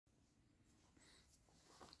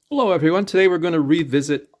Hello everyone, today we're going to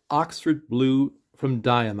revisit Oxford Blue from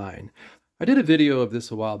Diamine. I did a video of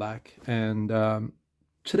this a while back, and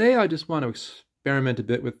today I just want to experiment a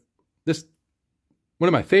bit with this, one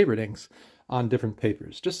of my favorite inks, on different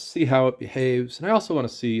papers, just to see how it behaves, and I also want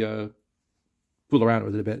to see, fool around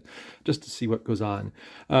with it a bit, just to see what goes on.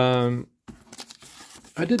 I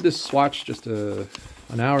did this swatch just an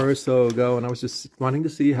hour or so ago, and I was just wanting to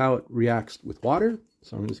see how it reacts with water,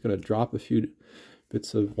 so I'm just going to drop a few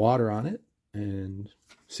bits of water on it and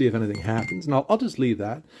see if anything happens, and I'll just leave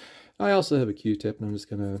that. I also have a Q-tip, and I'm just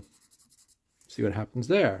going to see what happens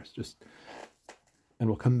there. And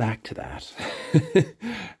we'll come back to that.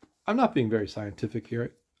 I'm not being very scientific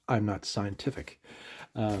here. I'm not scientific.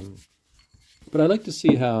 But I like to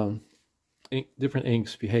see how different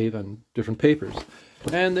inks behave on different papers.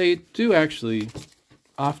 And they do actually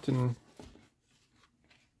often,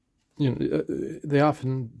 they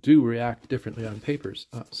often do react differently on papers,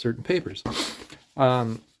 certain papers.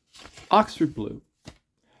 Oxford Blue.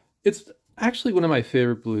 It's actually one of my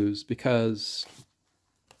favorite blues because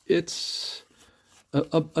it's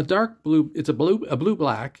a dark blue. It's a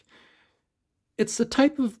blue-black. It's the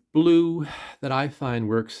type of blue that I find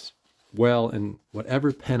works well in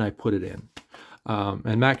whatever pen I put it in.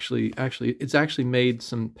 And it's actually made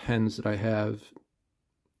some pens that I have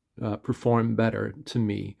perform better to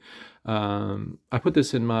me. I put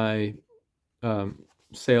this in my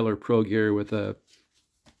Sailor Pro Gear with a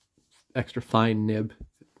extra fine nib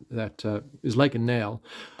that is like a nail,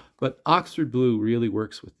 but Oxford Blue really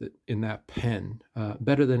works with it in that pen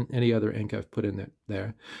better than any other ink I've put in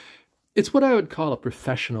there. It's what I would call a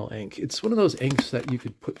professional ink. It's one of those inks that you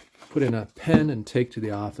could put in a pen and take to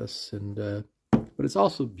the office, and but it's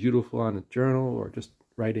also beautiful on a journal or just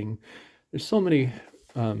writing. There's so many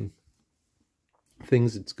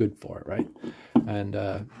things it's good for, right? And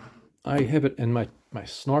I have it in my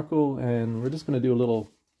snorkel, and we're just going to do a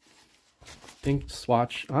little ink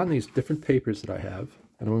swatch on these different papers that I have,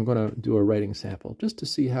 and I'm going to do a writing sample just to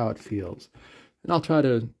see how it feels, and I'll try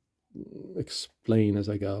to explain as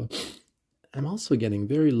I go. I'm also getting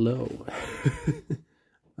very low.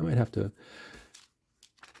 I might have to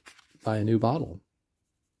buy a new bottle.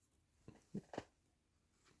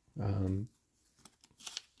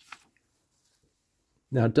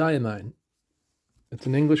 Now, Diamine, it's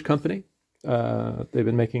an English company. They've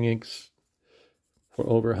been making inks for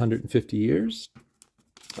over 150 years.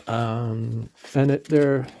 And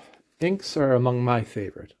their inks are among my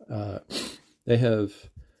favorite. They have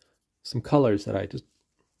some colors that I just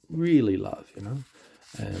really love, and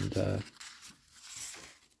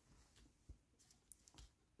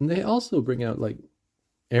they also bring out like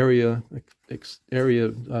area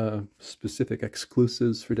specific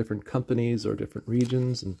exclusives for different companies or different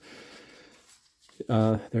regions, and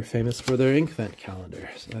they're famous for their ink vent calendar.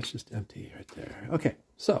 So that's just empty right there. Okay,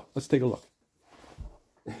 so let's take a look.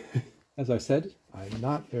 As I said, I'm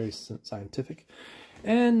not very scientific,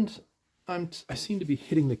 and I seem to be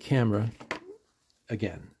hitting the camera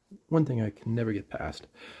again. One thing I can never get past.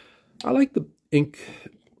 I like the ink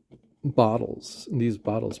bottles, these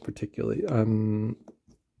bottles particularly.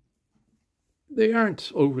 They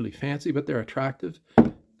aren't overly fancy, but they're attractive,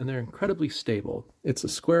 and they're incredibly stable. It's a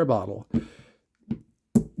square bottle.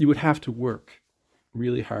 You would have to work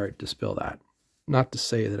really hard to spill that. Not to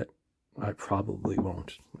say that I probably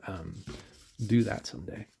won't do that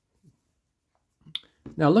someday.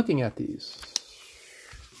 Now, looking at these,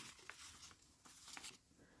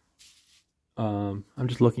 I'm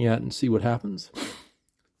just looking at it and see what happens.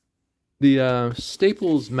 The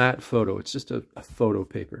Staples matte photo, it's just a photo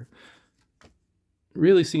paper. It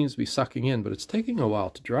really seems to be sucking in, but it's taking a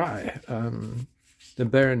while to dry. The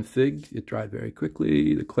Baron Fig, it dried very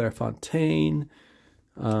quickly. The Clairefontaine,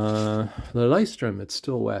 the Lystrom, it's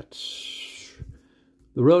still wet.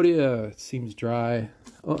 The Rhodia, it seems dry.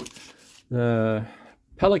 Oh, the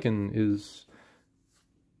Pelican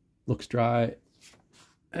looks dry,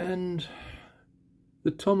 and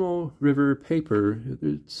the Tomo River paper,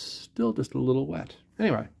 it's still just a little wet.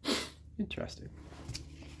 Anyway, interesting.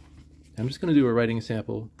 I'm just going to do a writing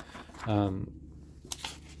sample. And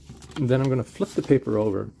then I'm going to flip the paper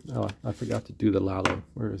over. Oh, I forgot to do the Lalo.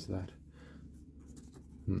 Where is that?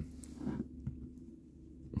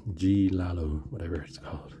 G Lalo, whatever it's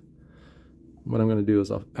called. What I'm going to do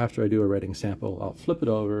is, after I do a writing sample, I'll flip it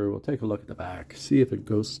over. We'll take a look at the back, see if it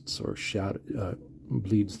ghosts or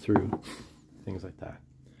bleeds through. Things like that.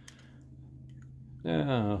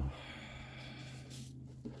 Now,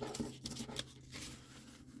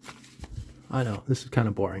 I know, this is kind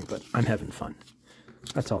of boring, but I'm having fun.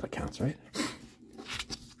 That's all that counts, right?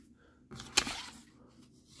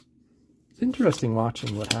 interesting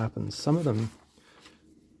watching what happens. Some of them,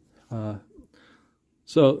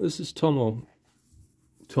 so this is Tomo.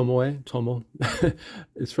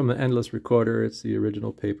 It's from an Endless Recorder. It's the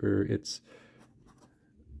original paper.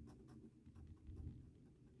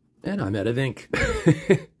 And I'm out of ink.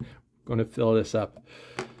 Going to fill this up.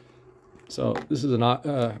 So this is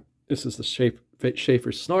the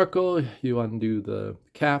Schaefer snorkel. You undo the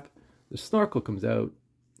cap. The snorkel comes out.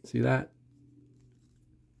 See that?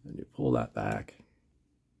 And you pull that back.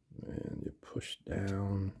 And you push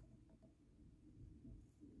down.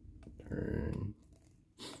 Turn.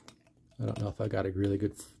 I don't know if I got a really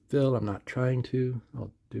good fill. I'm not trying to.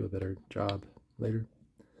 I'll do a better job later.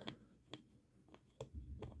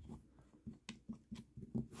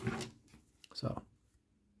 So,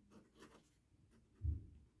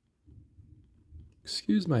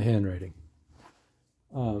 excuse my handwriting.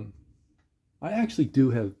 I actually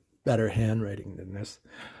do have better handwriting than this.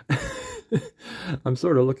 I'm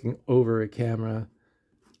sort of looking over a camera,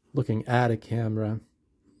 looking at a camera.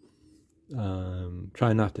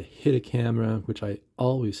 Trying not to hit a camera, which I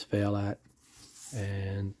always fail at,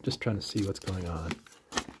 and just trying to see what's going on.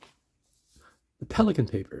 The Pelican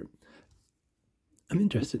paper. I'm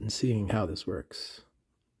interested in seeing how this works.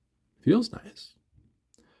 Feels nice.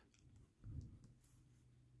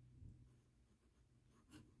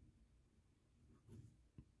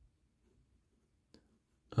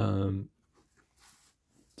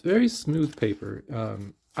 It's very smooth paper.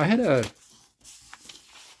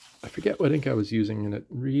 I forget what ink I was using, and it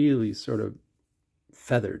really sort of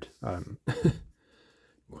feathered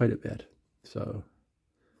quite a bit. So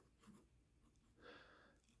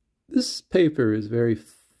this paper is very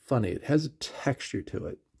funny. It has a texture to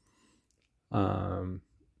it. And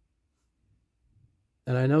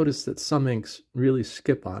I noticed that some inks really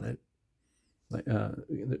skip on it. Like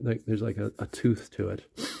there's like a tooth to it.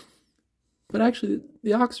 But actually,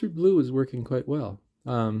 the Oxford Blue is working quite well.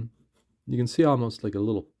 You can see almost like a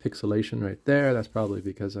little pixelation right there. That's probably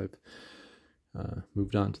because I've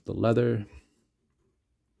moved on to the leather.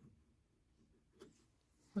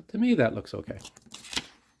 But to me, that looks okay.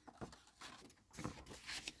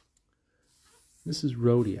 This is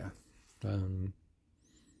Rhodia. From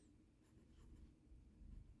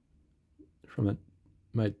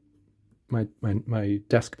my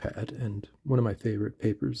desk pad, and one of my favorite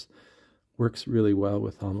papers. Works really well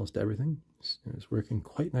with almost everything. It's working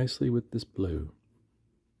quite nicely with this blue.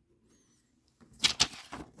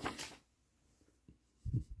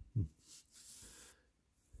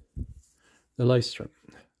 The Lystrom.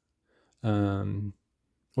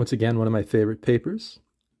 Once again, one of my favorite papers.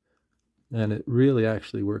 And it really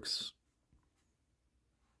actually works.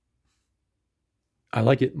 I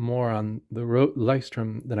like it more on the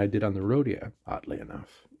Lystrom than I did on the Rhodia, oddly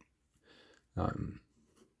enough.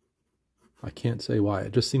 I can't say why.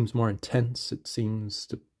 It just seems more intense. It seems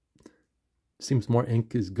more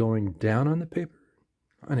ink is going down on the paper.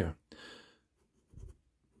 Anyway,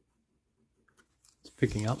 it's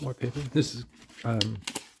picking out more paper. This is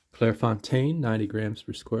Clairefontaine, 90 grams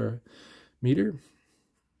per square meter.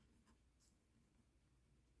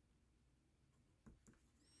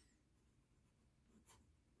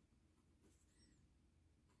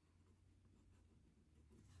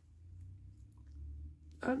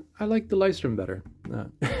 I like the Lystrom better.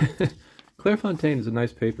 Clairefontaine is a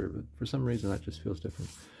nice paper, but for some reason that just feels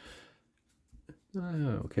different.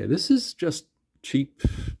 Okay, this is just cheap,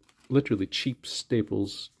 literally cheap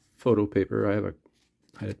Staples photo paper.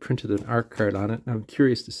 I had printed an art card on it. I'm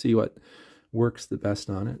curious to see what works the best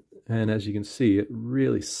on it. And as you can see, it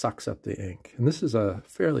really sucks up the ink. And this is a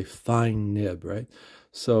fairly fine nib, right?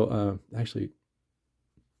 So actually,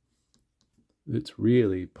 it's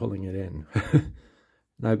really pulling it in.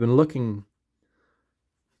 And I've been looking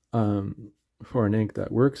for an ink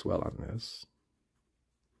that works well on this.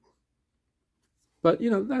 But,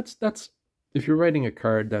 you know, that's if you're writing a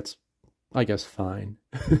card, that's, I guess, fine.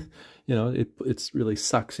 You know, it's really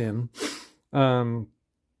sucks in. I'm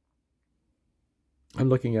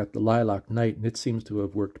looking at the Lilac Night, and it seems to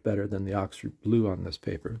have worked better than the Oxford Blue on this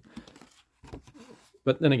paper.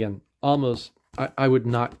 But then again, almost, I would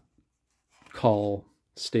not call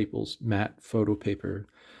Staples matte photo paper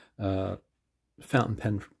fountain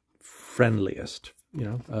pen friendliest.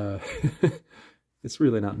 You know, it's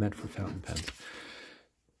really not meant for fountain pens.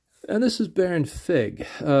 And this is Baron Fig.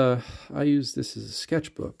 I use this as a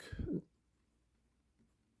sketchbook.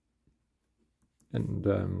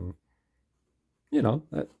 And, you know,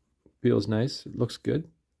 that feels nice. It looks good.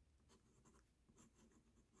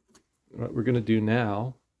 What we're going to do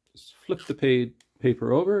now is flip the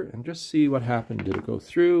paper over and just see what happened. Did it go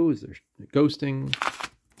through? Is there ghosting?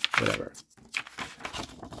 Whatever.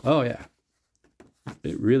 Oh yeah,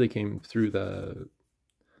 it really came through the...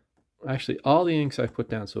 Actually, all the inks I've put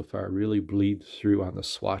down so far really bleed through on the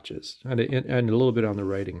swatches, and a little bit on the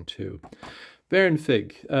writing too. Baron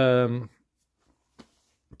Fig.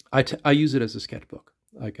 I use it as a sketchbook.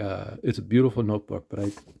 Like it's a beautiful notebook,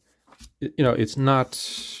 but it's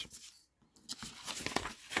not.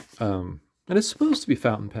 And it's supposed to be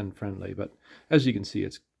fountain pen friendly, but as you can see,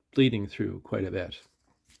 it's bleeding through quite a bit.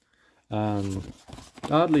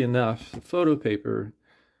 Oddly enough, the photo paper,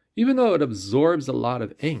 even though it absorbs a lot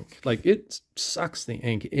of ink, like it sucks the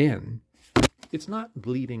ink in, it's not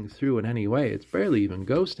bleeding through in any way. It's barely even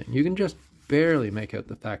ghosting. You can just barely make out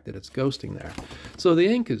the fact that it's ghosting there. So the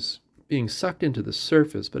ink is being sucked into the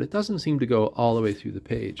surface, but it doesn't seem to go all the way through the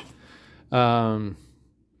page.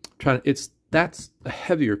 That's a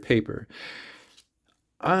heavier paper.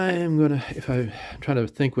 If I'm trying to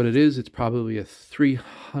think what it is, it's probably a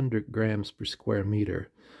 300 grams per square meter.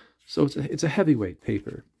 So it's a heavyweight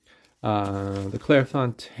paper. The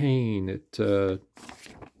Clairefontaine,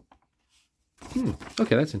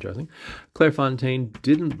 okay, that's interesting. Clairefontaine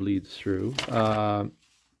didn't bleed through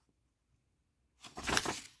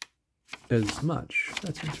as much.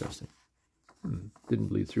 That's interesting. Didn't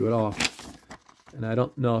bleed through at all. And I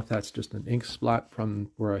don't know if that's just an ink spot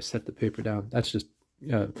from where I set the paper down. That's just,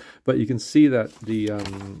 but you can see that the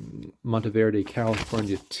Monteverde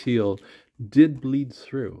California Teal did bleed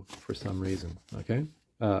through for some reason, okay?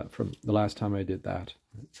 From the last time I did that.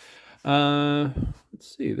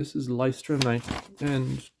 Let's see, this is Lystrum,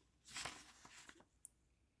 and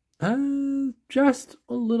just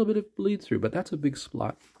a little bit of bleed through, but that's a big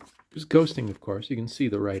spot. Just ghosting, of course. You can see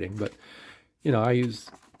the writing, but,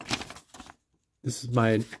 this is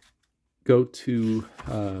my go-to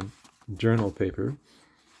journal paper,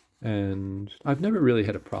 and I've never really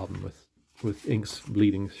had a problem with inks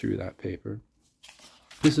bleeding through that paper.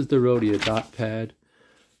 This is the Rhodia dot pad.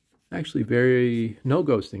 Actually, no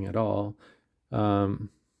ghosting at all.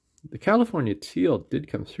 The California Teal did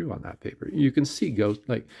come through on that paper. You can see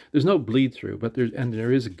there's no bleed through, but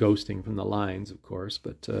there is a ghosting from the lines, of course.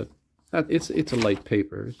 But it's a light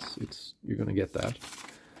paper. You're going to get that.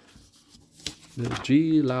 The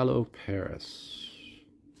G. Lalo Paris.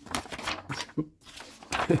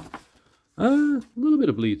 A little bit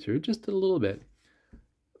of bleed through, just a little bit.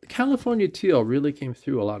 The California Teal really came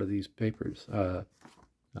through a lot of these papers.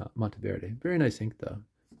 Monteverde. Very nice ink, though.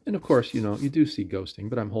 And of course, you do see ghosting,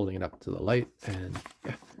 but I'm holding it up to the light, and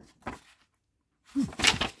yeah.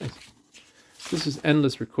 Nice. This is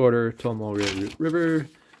Endless Recorder, Tomo River,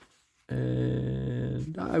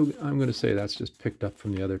 and I'm going to say that's just picked up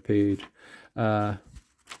from the other page.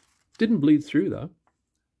 Didn't bleed through, though.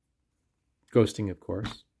 Ghosting, of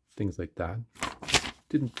course. Things like that.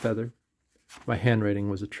 Didn't feather. My handwriting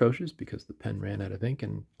was atrocious because the pen ran out of ink,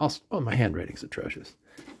 and also, my handwriting's atrocious.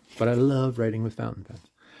 But I love writing with fountain pens.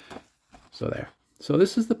 So there. So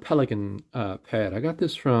this is the Pelican pad. I got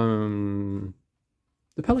this from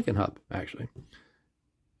the Pelican Hub, actually.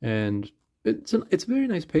 And it's a very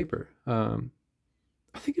nice paper. I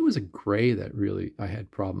think it was a gray that really I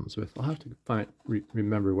had problems with. I'll have to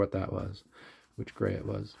remember what that was, which gray it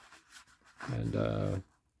was. And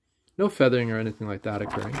no feathering or anything like that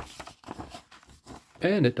occurring.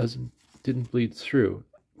 And it didn't bleed through.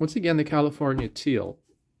 Once again, the California Teal,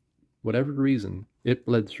 whatever reason, it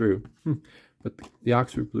bled through. But the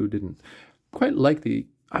Oxford Blue didn't. Quite like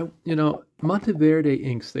Monteverde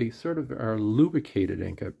inks, they sort of are lubricated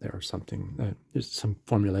ink out there or something. There's some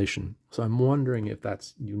formulation. So I'm wondering if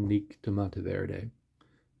that's unique to Monteverde,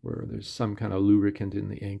 where there's some kind of lubricant in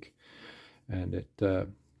the ink, and it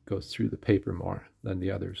goes through the paper more than the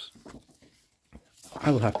others. I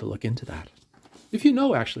will have to look into that. If you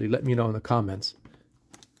know, actually, let me know in the comments.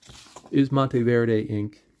 Is Monteverde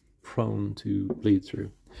ink prone to bleed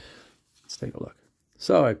through? Let's take a look.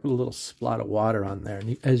 So I put a little splat of water on there,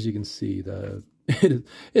 and as you can see,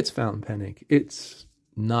 it's fountain pen ink. It's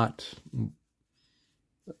not,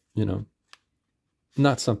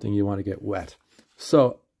 not something you want to get wet.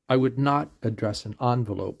 So I would not address an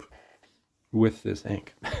envelope with this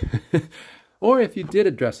ink. Or if you did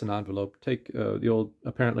address an envelope, take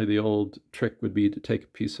apparently the old trick would be to take a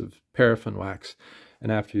piece of paraffin wax,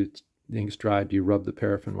 and after the ink's dried, you rub the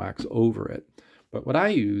paraffin wax over it. But what I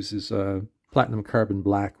use is platinum carbon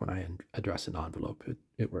black when I address an envelope.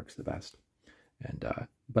 It works the best. And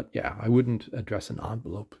but yeah, I wouldn't address an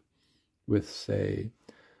envelope with, say,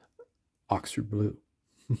 Oxford Blue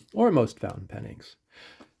or most fountain pen inks.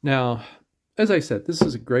 Now, as I said, this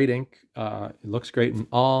is a great ink. It looks great in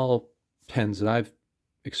all pens that I've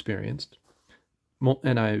experienced,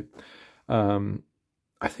 and I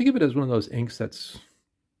think of it as one of those inks that's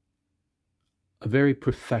a very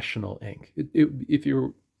professional ink. If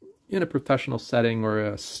you're in a professional setting or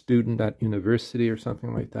a student at university or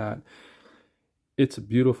something like that, it's a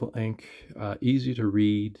beautiful ink, easy to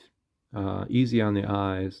read, easy on the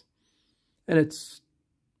eyes, and it's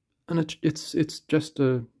just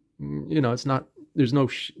a, you know, it's not, there's no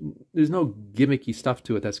gimmicky stuff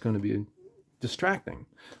to it that's going to be distracting.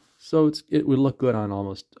 So it would look good on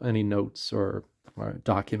almost any notes or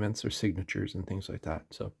documents or signatures and things like that.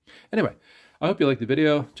 So anyway, I hope you liked the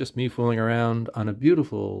video. Just me fooling around on a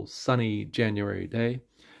beautiful sunny January day.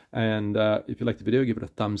 And if you liked the video, give it a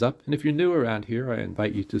thumbs up. And if you're new around here, I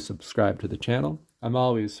invite you to subscribe to the channel. I'm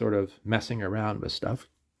always sort of messing around with stuff.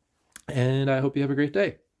 And I hope you have a great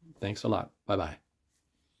day. Thanks a lot. Bye-bye.